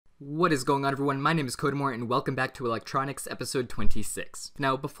What is going on, everyone? My name is Codamore and welcome back to Electronics episode 26.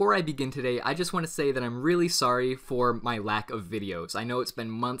 Now, before I begin today, I just want to say that I'm really sorry for my lack of videos. I know it's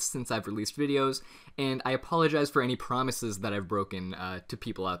been months since I've released videos, and I apologize for any promises that I've broken to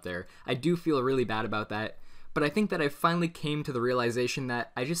people out there. I do feel really bad about that, but I think that I finally came to the realization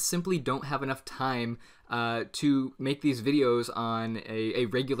that I just simply don't have enough time to make these videos on a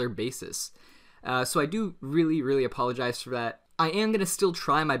regular basis. So I do really apologize for that. I am going to still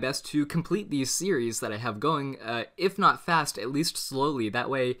try my best to complete these series that I have going, if not fast, at least slowly.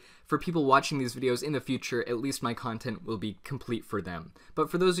 That way, for people watching these videos in the future, at least my content will be complete for them. But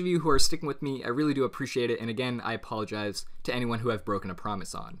for those of you who are sticking with me, I really do appreciate it, and again, I apologize to anyone who I've broken a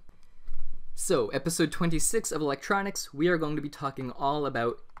promise on. So, episode 26 of Electronics, we are going to be talking all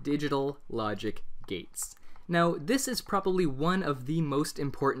about digital logic gates. Now, this is probably one of the most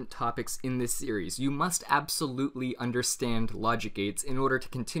important topics in this series. You must absolutely understand logic gates in order to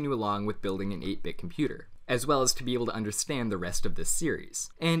continue along with building an 8-bit computer, as well as to be able to understand the rest of this series.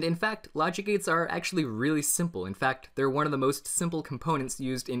 And in fact, logic gates are actually really simple. In fact, they're one of the most simple components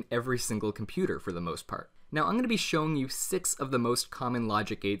used in every single computer for the most part. Now, I'm going to be showing you 6 of the most common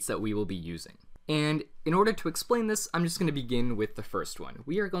logic gates that we will be using. And in order to explain this, I'm just going to begin with the first one.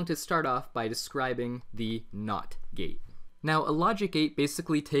 We are going to start off by describing the NOT gate. Now, a logic gate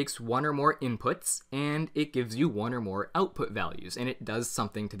basically takes one or more inputs, and it gives you one or more output values, and it does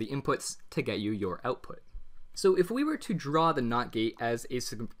something to the inputs to get you your output. So if we were to draw the NOT gate as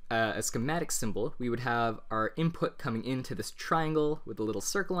a schematic symbol, we would have our input coming into this triangle with a little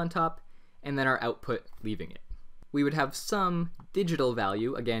circle on top, and then our output leaving it. We would have some digital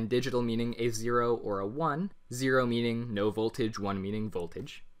value, again, digital meaning a 0 or a 1, 0 meaning no voltage, 1 meaning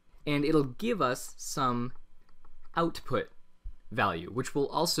voltage, and it'll give us some output value, which will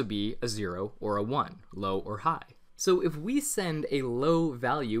also be a 0 or a 1, low or high. So if we send a low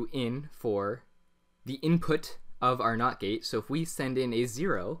value in for the input of our NOT gate, so if we send in a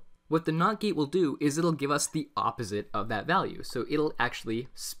 0, what the NOT gate will do is it'll give us the opposite of that value, so it'll actually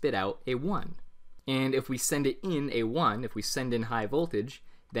spit out a 1. And if we send it in a 1, if we send in high voltage,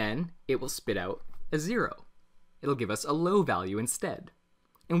 then it will spit out a 0. It'll give us a low value instead.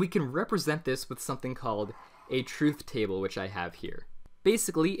 And we can represent this with something called a truth table, which I have here.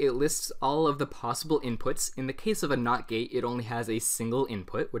 Basically, it lists all of the possible inputs. In the case of a NOT gate, it only has a single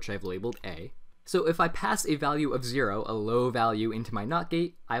input, which I've labeled A. So if I pass a value of 0, a low value, into my NOT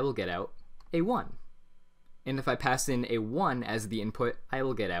gate, I will get out a 1. And if I pass in a 1 as the input, I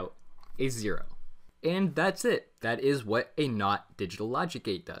will get out a 0. And that's it. That is what a NOT digital logic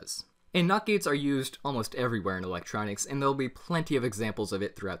gate does. And NOT gates are used almost everywhere in electronics, and there'll be plenty of examples of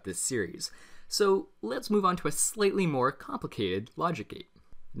it throughout this series. So let's move on to a slightly more complicated logic gate.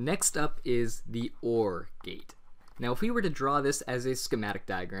 Next up is the OR gate. Now, if we were to draw this as a schematic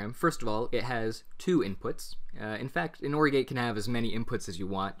diagram, first of all, it has 2 inputs. In fact, an OR gate can have as many inputs as you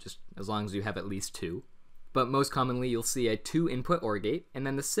want, just as long as you have at least 2. But most commonly, you'll see a 2-input OR gate, and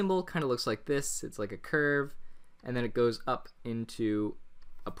then the symbol kind of looks like this. It's like a curve, and then it goes up into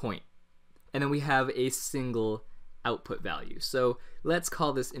a point. And then we have a single output value. So let's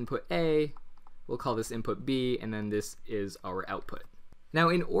call this input A, we'll call this input B, and then this is our output. Now,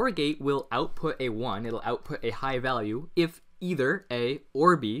 an OR gate will output a 1, it'll output a high value if either A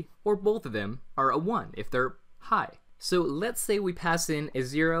or B, or both of them, are a 1, if they're high. So let's say we pass in a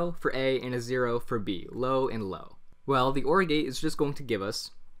 0 for A and a 0 for B, low and low. Well, the OR gate is just going to give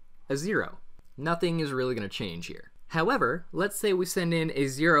us a 0. Nothing is really going to change here. However, let's say we send in a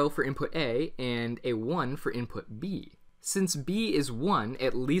 0 for input A and a 1 for input B. Since B is 1,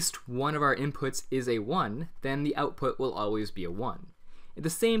 at least one of our inputs is a 1, then the output will always be a 1. The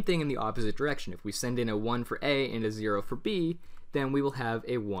same thing in the opposite direction. If we send in a 1 for A and a 0 for B, then we will have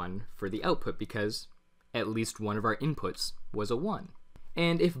a 1 for the output because at least one of our inputs was a 1.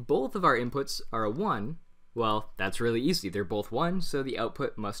 And if both of our inputs are a 1, well, that's really easy. They're both 1, so the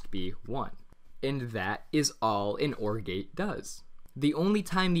output must be 1. And that is all an OR gate does. The only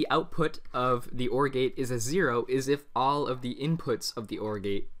time the output of the OR gate is a 0 is if all of the inputs of the OR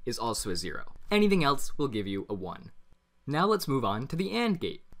gate is also a 0. Anything else will give you a 1. Now let's move on to the AND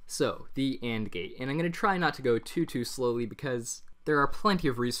gate. So, the AND gate. And I'm going to try not to go too slowly because there are plenty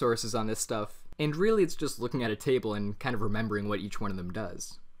of resources on this stuff. And really, it's just looking at a table and kind of remembering what each one of them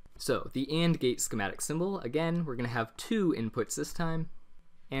does. So, the AND gate schematic symbol, again, we're going to have 2 inputs this time.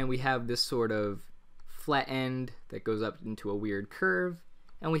 And we have this sort of flat end that goes up into a weird curve.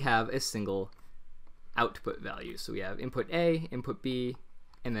 And we have a single output value. So we have input A, input B,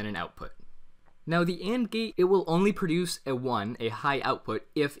 and then an output. Now the AND gate, it will only produce a 1, a high output,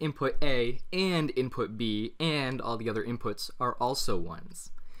 if input A and input B and all the other inputs are also 1s.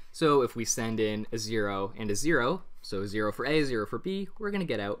 So if we send in a 0 and a 0, so 0 for A, 0 for B, we're going to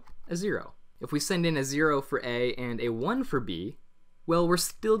get out a 0. If we send in a 0 for A and a 1 for B, well, we're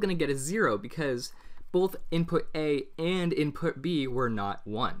still going to get a 0 because both input A and input B were not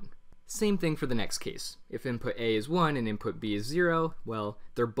 1. Same thing for the next case. If input A is 1 and input B is 0, well,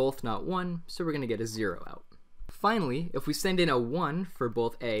 they're both not 1, so we're going to get a 0 out. Finally, if we send in a 1 for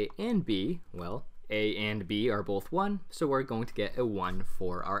both A and B, well, A and B are both 1, so we're going to get a 1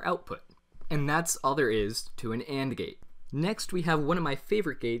 for our output. And that's all there is to an AND gate. Next, we have one of my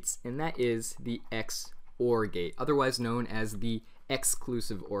favorite gates, and that is the XOR gate, otherwise known as the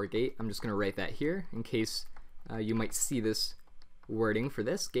exclusive OR gate. I'm just going to write that here in case you might see this wording for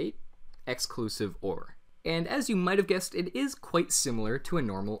this gate, exclusive OR. And as you might have guessed, it is quite similar to a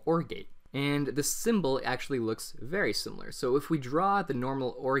normal OR gate. And the symbol actually looks very similar. So if we draw the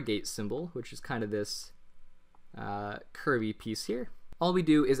normal OR gate symbol, which is kind of this curvy piece here, all we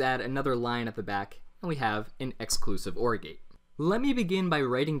do is add another line at the back, and we have an exclusive OR gate. Let me begin by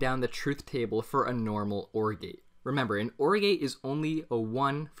writing down the truth table for a normal OR gate. Remember, an OR gate is only a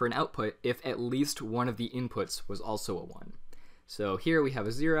 1 for an output if at least one of the inputs was also a 1. So here we have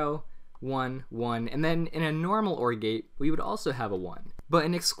a 0, 1, 1, and then in a normal OR gate, we would also have a 1. But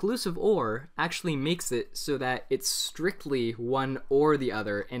an exclusive OR actually makes it so that it's strictly one or the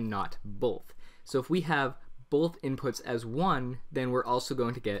other and not both. So if we have both inputs as 1, then we're also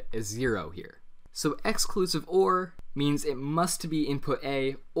going to get a 0 here. So exclusive OR means it must be input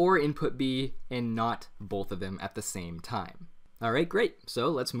A or input B and not both of them at the same time. Alright, great. So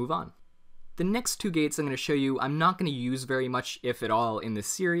let's move on. The next two gates I'm going to show you I'm not going to use very much, if at all, in this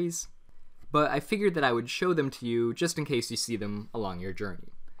series, but I figured that I would show them to you just in case you see them along your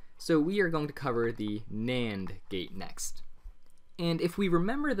journey. So we are going to cover the NAND gate next. And if we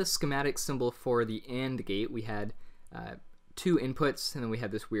remember the schematic symbol for the AND gate, we had 2 inputs, and then we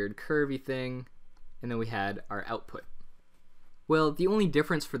had this weird curvy thing, and then we had our output. Well, the only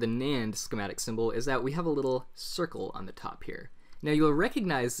difference for the NAND schematic symbol is that we have a little circle on the top here. Now you'll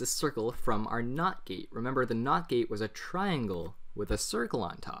recognize this circle from our NOT gate. Remember, the NOT gate was a triangle with a circle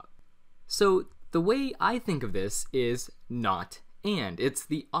on top. So the way I think of this is NOT AND. It's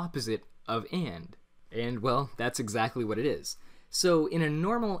the opposite of AND. And well, that's exactly what it is. So in a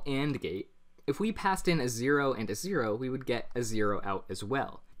normal AND gate, if we passed in a 0 and a 0, we would get a 0 out as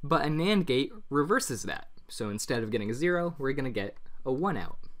well. But a NAND gate reverses that. So instead of getting a 0, we're going to get a 1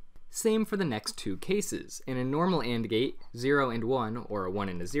 out. Same for the next two cases. In a normal AND gate, 0 and 1, or a 1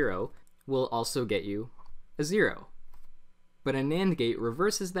 and a 0, will also get you a 0. But a NAND gate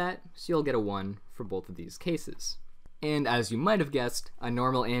reverses that, so you'll get a 1 for both of these cases. And as you might have guessed, a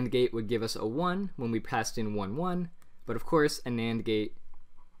normal AND gate would give us a 1 when we passed in 1, 1, but of course a NAND gate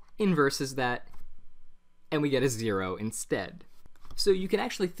inverses that, and we get a 0 instead. So you can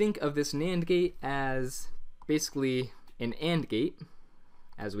actually think of this NAND gate as basically an AND gate,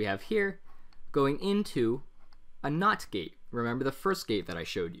 as we have here, going into a NOT gate. Remember the first gate that I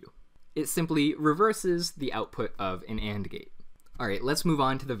showed you. It simply reverses the output of an AND gate. Alright, let's move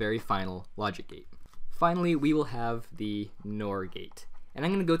on to the very final logic gate. Finally, we will have the NOR gate. And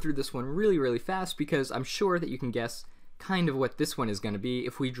I'm going to go through this one really fast because I'm sure that you can guess kind of what this one is going to be.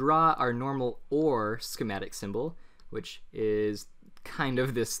 If we draw our normal OR schematic symbol, which is kind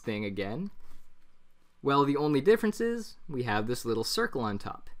of this thing again, well, the only difference is we have this little circle on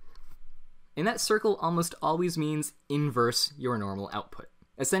top. And that circle almost always means inverse your normal output.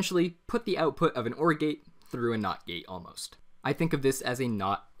 Essentially, put the output of an OR gate through a NOT gate almost. I think of this as a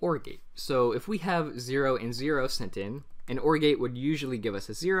NOT OR gate. So if we have 0 and 0 sent in, an OR gate would usually give us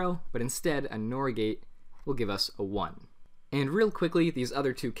a 0, but instead a NOR gate will give us a 1. And real quickly, these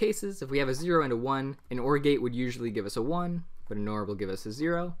other two cases, if we have a 0 and a 1, an OR gate would usually give us a 1, but a NOR will give us a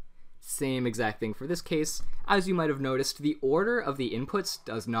 0. Same exact thing for this case. As you might have noticed, the order of the inputs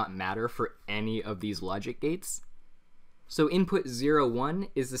does not matter for any of these logic gates. So input 0, 1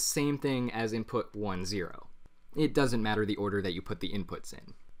 is the same thing as input 1, 0. It doesn't matter the order that you put the inputs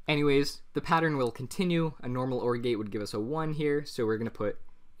in. Anyways, the pattern will continue. A normal OR gate would give us a 1 here, so we're going to put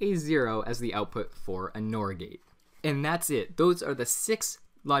a 0 as the output for a NOR gate. And that's it. Those are the 6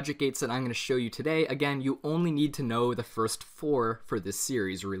 logic gates that I'm going to show you today. Again, you only need to know the first 4 for this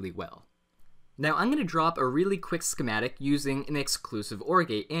series really well. Now I'm going to drop a really quick schematic using an exclusive OR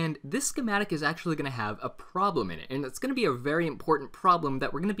gate, and this schematic is actually going to have a problem in it, and it's going to be a very important problem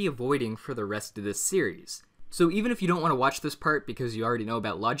that we're going to be avoiding for the rest of this series. So even if you don't want to watch this part because you already know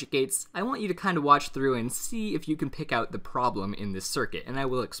about logic gates, I want you to kind of watch through and see if you can pick out the problem in this circuit, and I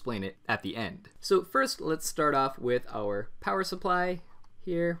will explain it at the end. So first, let's start off with our power supply.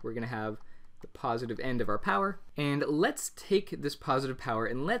 Here we're going to have the positive end of our power. And let's take this positive power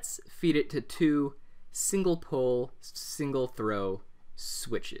and let's feed it to two single pole, single throw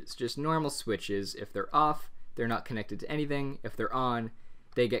switches. Just normal switches. If they're off, they're not connected to anything. If they're on,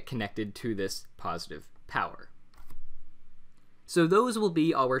 they get connected to this positive power. So those will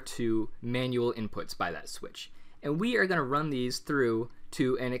be our two manual inputs by that switch. And we are going to run these through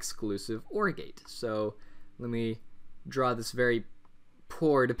to an exclusive OR gate. So let me draw this very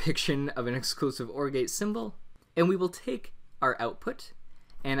poor depiction of an exclusive OR gate symbol. And we will take our output,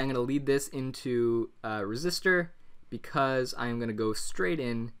 and I'm going to lead this into a resistor because I'm going to go straight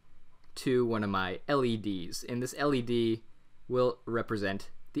in to one of my LEDs. And this LED will represent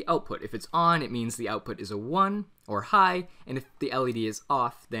the output. If it's on, it means the output is a 1 or high, and if the LED is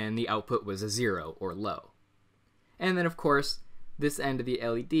off, then the output was a 0 or low. And then of course, this end of the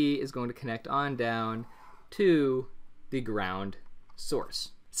LED is going to connect on down to the ground source.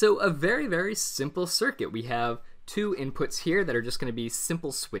 So a very, very simple circuit. We have two inputs here that are just going to be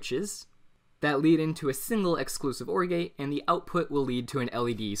simple switches that lead into a single exclusive OR gate, and the output will lead to an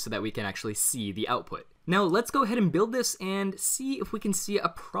LED so that we can actually see the output. Now let's go ahead and build this and see if we can see a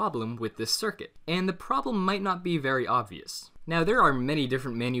problem with this circuit. And the problem might not be very obvious. Now there are many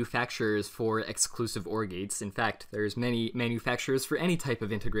different manufacturers for exclusive OR gates. In fact, there's many manufacturers for any type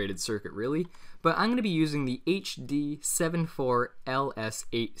of integrated circuit really, but I'm going to be using the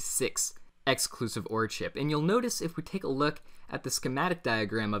HD74LS86 exclusive OR chip. And you'll notice if we take a look at the schematic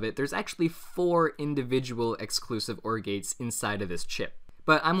diagram of it, there's actually 4 individual exclusive OR gates inside of this chip.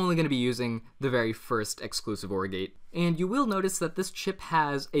 But I'm only going to be using the very first exclusive OR gate. And you will notice that this chip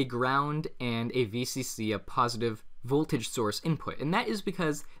has a ground and a VCC, a positive voltage source input. And that is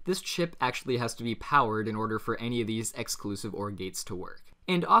because this chip actually has to be powered in order for any of these exclusive OR gates to work.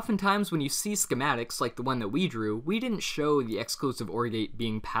 And oftentimes when you see schematics like the one that we drew, we didn't show the exclusive OR gate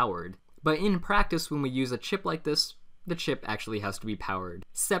being powered. But in practice, when we use a chip like this, the chip actually has to be powered,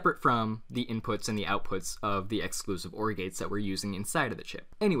 separate from the inputs and the outputs of the exclusive OR gates that we're using inside of the chip.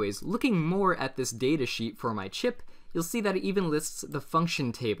 Anyways, looking more at this data sheet for my chip, you'll see that it even lists the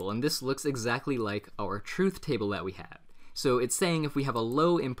function table, and this looks exactly like our truth table that we had. So it's saying if we have a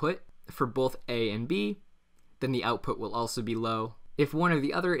low input for both A and B, then the output will also be low. If one or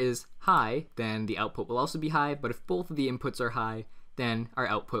the other is high, then the output will also be high, but if both of the inputs are high, then our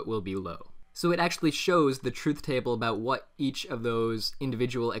output will be low. So it actually shows the truth table about what each of those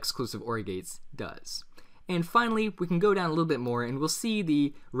individual exclusive OR gates does. And finally, we can go down a little bit more and we'll see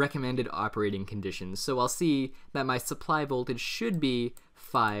the recommended operating conditions. So I'll see that my supply voltage should be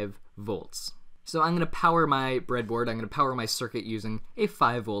 5 volts. So I'm going to power my breadboard, I'm going to power my circuit using a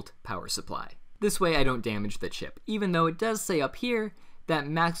 5 volt power supply. This way I don't damage the chip, even though it does say up here that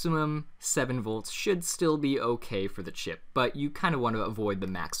maximum 7 volts should still be okay for the chip, but you kind of want to avoid the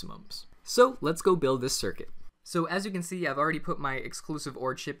maximums. So let's go build this circuit. So as you can see, I've already put my exclusive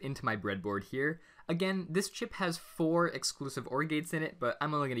OR chip into my breadboard here. Again, this chip has 4 exclusive OR gates in it, but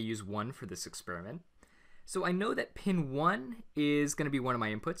I'm only going to use 1 for this experiment. So I know that pin 1 is going to be one of my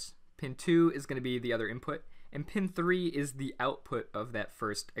inputs, pin 2 is going to be the other input, and pin 3 is the output of that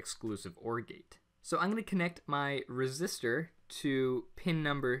first exclusive OR gate. So I'm going to connect my resistor to pin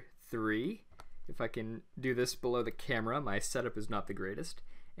number 3. If I can do this below the camera, my setup is not the greatest.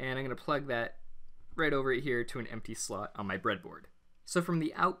 And I'm going to plug that right over here to an empty slot on my breadboard. So from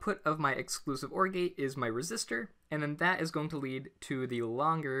the output of my exclusive OR gate is my resistor, and then that is going to lead to the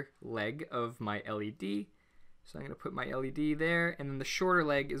longer leg of my LED. So I'm going to put my LED there, and then the shorter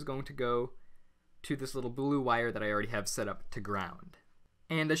leg is going to go to this little blue wire that I already have set up to ground.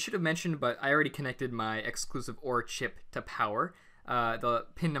 And I should have mentioned, but I already connected my exclusive OR chip to power, the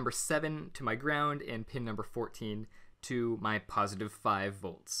pin number 7 to my ground and pin number 14 to my positive 5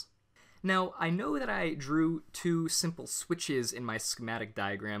 volts. Now, I know that I drew 2 simple switches in my schematic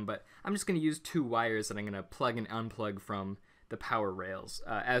diagram, but I'm just going to use 2 wires that I'm going to plug and unplug from the power rails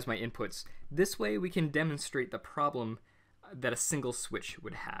as my inputs. This way we can demonstrate the problem that a single switch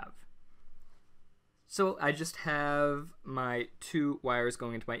would have. So I just have my 2 wires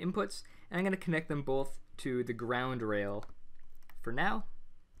going into my inputs, and I'm going to connect them both to the ground rail for now,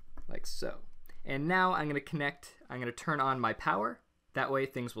 like so. And now I'm going to turn on my power. That way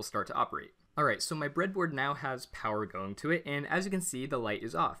things will start to operate. Alright, so my breadboard now has power going to it, and as you can see, the light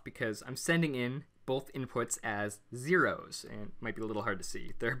is off because I'm sending in both inputs as zeros, and it might be a little hard to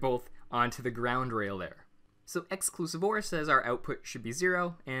see. They're both onto the ground rail there. So exclusive OR says our output should be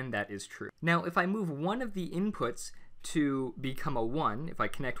 0, and that is true. Now, if I move one of the inputs to become a 1, if I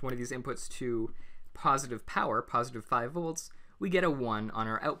connect one of these inputs to positive power, positive 5 volts, we get a 1 on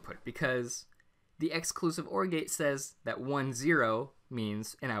our output because the exclusive OR gate says that 1, 0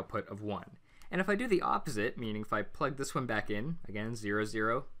 means an output of 1. And if I do the opposite, meaning if I plug this one back in, again 0,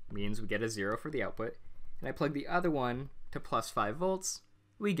 0 means we get a 0 for the output, and I plug the other one to plus 5 volts,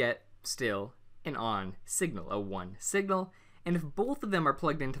 we get still an on signal, a 1 signal. And if both of them are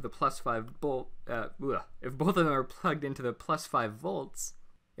plugged into the plus 5 volt, if both of them are plugged into the plus 5 volts,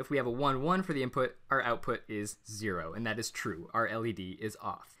 if we have a 1, 1 for the input, our output is 0, and that is true. Our LED is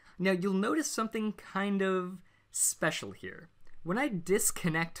off. Now you'll notice something kind of special here. When I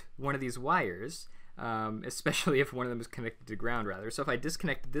disconnect one of these wires, especially if one of them is connected to ground rather, so if I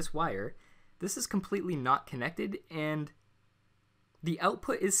disconnect this wire, this is completely not connected, and the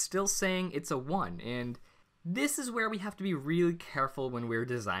output is still saying it's a 1, and this is where we have to be really careful when we're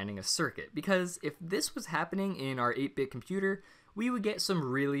designing a circuit, because if this was happening in our 8-bit computer, we would get some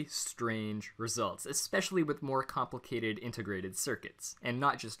really strange results, especially with more complicated integrated circuits, and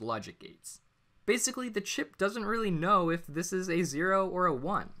not just logic gates. Basically, the chip doesn't really know if this is a 0 or a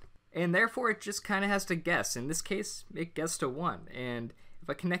 1, and therefore it just kind of has to guess. In this case, it guessed a 1, and if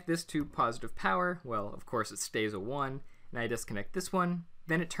I connect this to positive power, well, of course it stays a 1, and I disconnect this one,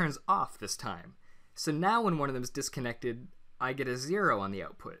 then it turns off this time. So now when one of them is disconnected, I get a 0 on the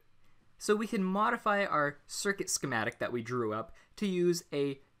output. So we can modify our circuit schematic that we drew up to use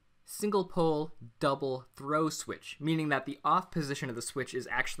a single pole double throw switch, meaning that the off position of the switch is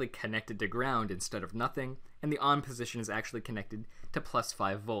actually connected to ground instead of nothing, and the on position is actually connected to plus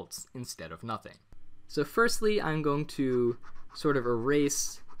 5 volts instead of nothing. So firstly, I'm going to sort of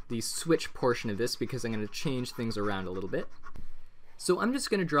erase the switch portion of this because I'm going to change things around a little bit. So I'm just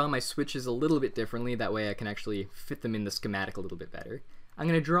going to draw my switches a little bit differently, that way I can actually fit them in the schematic a little bit better. I'm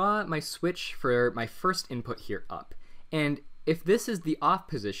going to draw my switch for my first input here up, and if this is the off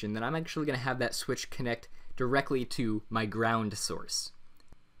position, then I'm actually going to have that switch connect directly to my ground source.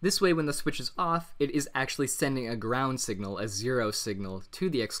 This way, when the switch is off, it is actually sending a ground signal, a 0 signal, to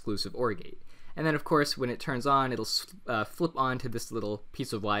the exclusive OR gate. And then of course, when it turns on, it'll flip onto this little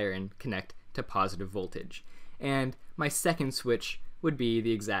piece of wire and connect to positive voltage. And my second switch would be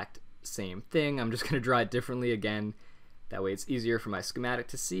the exact same thing. I'm just going to draw it differently again. That way it's easier for my schematic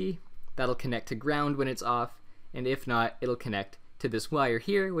to see. That'll connect to ground when it's off, and if not, it'll connect to this wire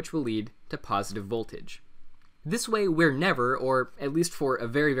here, which will lead to positive voltage. This way we're never, or at least for a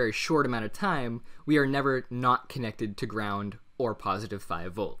very, very short amount of time, we are never not connected to ground or positive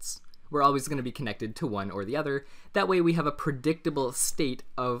 5 volts. We're always going to be connected to one or the other. That way we have a predictable state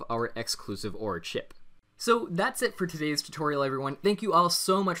of our exclusive OR chip. So that's it for today's tutorial, everyone. Thank you all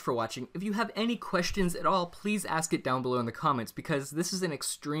so much for watching. If you have any questions at all, please ask it down below in the comments, because this is an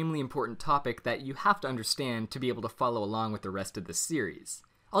extremely important topic that you have to understand to be able to follow along with the rest of the series.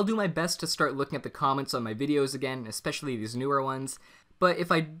 I'll do my best to start looking at the comments on my videos again, especially these newer ones, but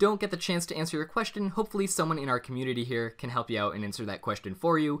if I don't get the chance to answer your question, hopefully someone in our community here can help you out and answer that question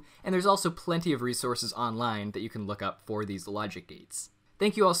for you, and there's also plenty of resources online that you can look up for these logic gates.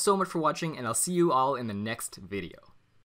 Thank you all so much for watching, and I'll see you all in the next video.